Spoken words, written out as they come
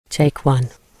Take one,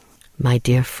 my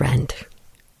dear friend.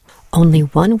 Only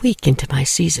 1 week into my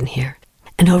season here,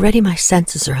 and already my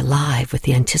senses are alive with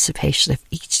the anticipation of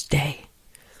each day.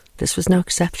 This was no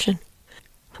exception.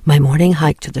 My morning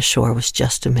hike to the shore was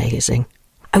just amazing.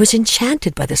 I was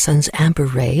enchanted by the sun's amber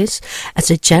rays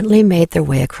as it gently made their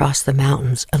way across the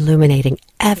mountains, illuminating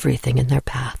everything in their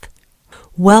path,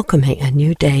 welcoming a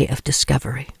new day of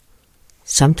discovery.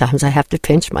 Sometimes I have to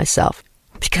pinch myself,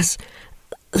 because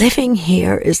living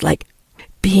here is like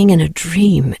being in a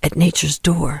dream at nature's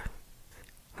door.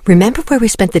 Remember where we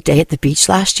spent the day at the beach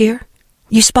last year?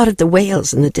 You spotted the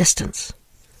whales in the distance.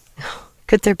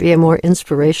 Could there be a more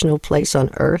inspirational place on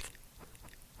earth?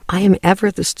 I am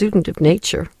ever the student of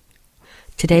nature.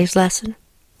 Today's lesson: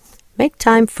 make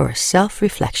time for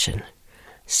self-reflection.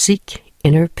 Seek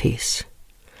inner peace.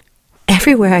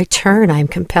 Everywhere I turn, I am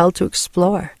compelled to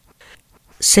explore.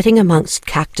 Sitting amongst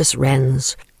cactus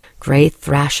wrens, gray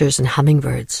thrashers, and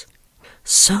hummingbirds,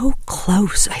 so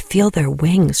close I feel their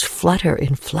wings flutter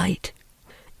in flight.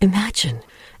 Imagine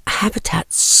a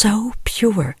habitat so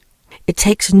pure it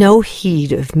takes no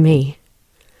heed of me.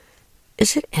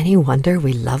 Is it any wonder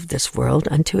we love this world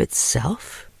unto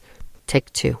itself?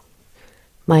 Take two.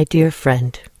 My dear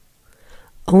friend,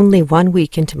 only 1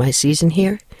 week into my season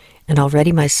here, and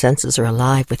already my senses are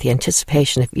alive with the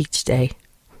anticipation of each day.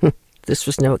 This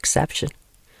was no exception.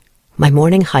 My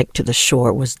morning hike to the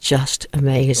shore was just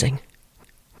amazing.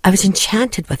 I was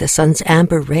enchanted by the sun's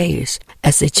amber rays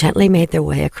as they gently made their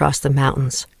way across the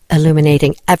mountains,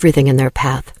 illuminating everything in their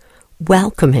path,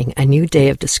 welcoming a new day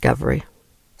of discovery.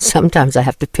 Sometimes I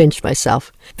have to pinch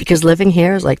myself, because living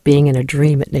here is like being in a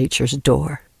dream at nature's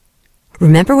door.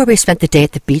 Remember where we spent the day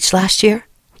at the beach last year?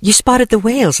 You spotted the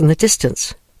whales in the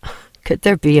distance. Could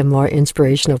there be a more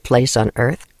inspirational place on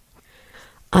earth?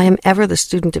 I am ever the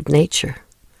student of nature.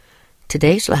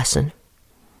 Today's lesson: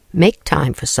 make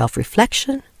time for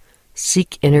self-reflection,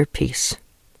 seek inner peace.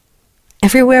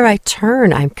 Everywhere I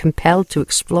turn, I am compelled to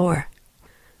explore.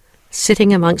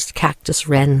 Sitting amongst cactus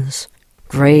wrens,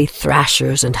 gray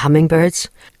thrashers, and hummingbirds,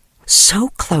 so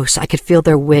close I could feel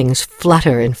their wings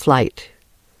flutter in flight.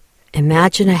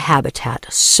 Imagine a habitat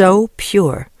so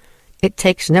pure it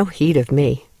takes no heed of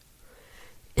me.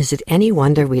 Is it any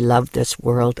wonder we love this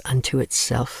world unto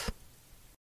itself?